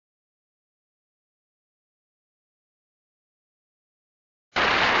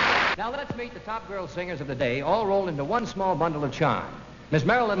Now let's meet the top girl singers of the day, all rolled into one small bundle of charm. Miss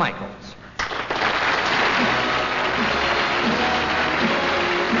Marilyn Michaels.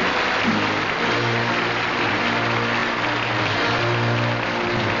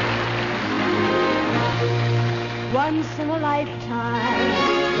 Once in a lifetime,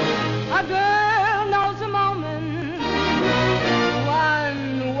 a girl knows a moment,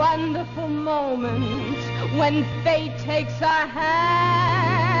 one wonderful moment, when fate takes her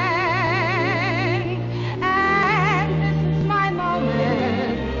hand. And this is my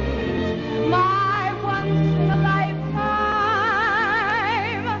moment, my once in a lifetime.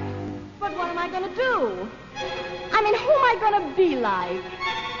 But what am I going to do? I mean, who am I going to be like?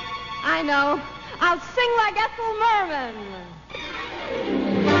 I know. I'll sing like Ethel Merman.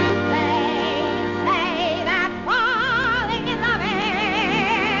 They say that falling in love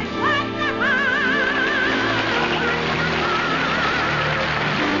is wonderful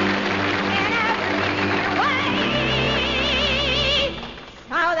in every way.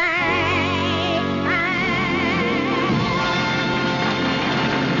 So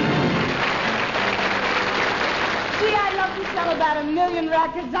gee, I'd love to sell about 1 million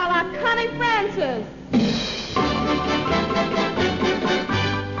records a la Connie Francis.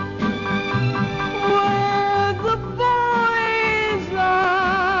 Where the boys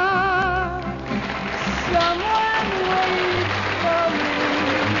are, someone waits for me.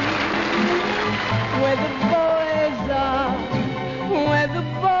 Where the boys are, where the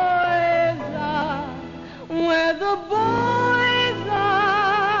boys are, where the boys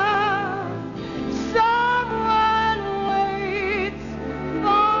are, someone waits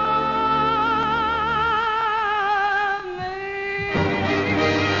for me.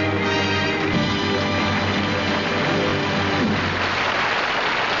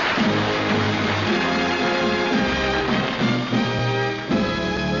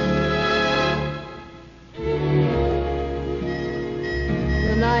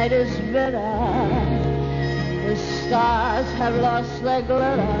 The night is bitter, the stars have lost their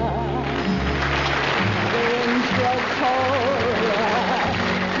glitter, the winds blow colder,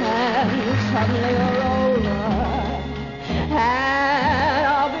 and suddenly you're older, and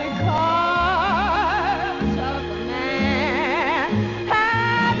all because of the man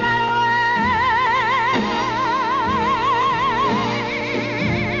had run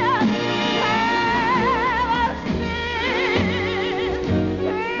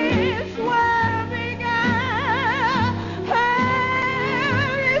is where it began.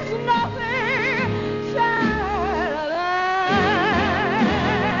 There is nothing sadder than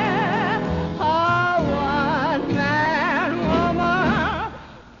a one-man woman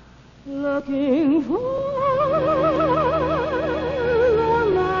looking for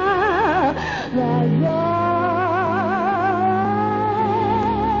the man that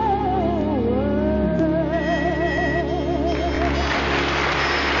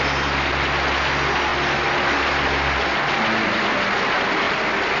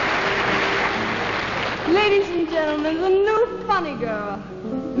Ladies and gentlemen, the new funny girl,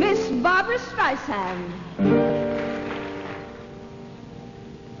 Miss Barbra Streisand.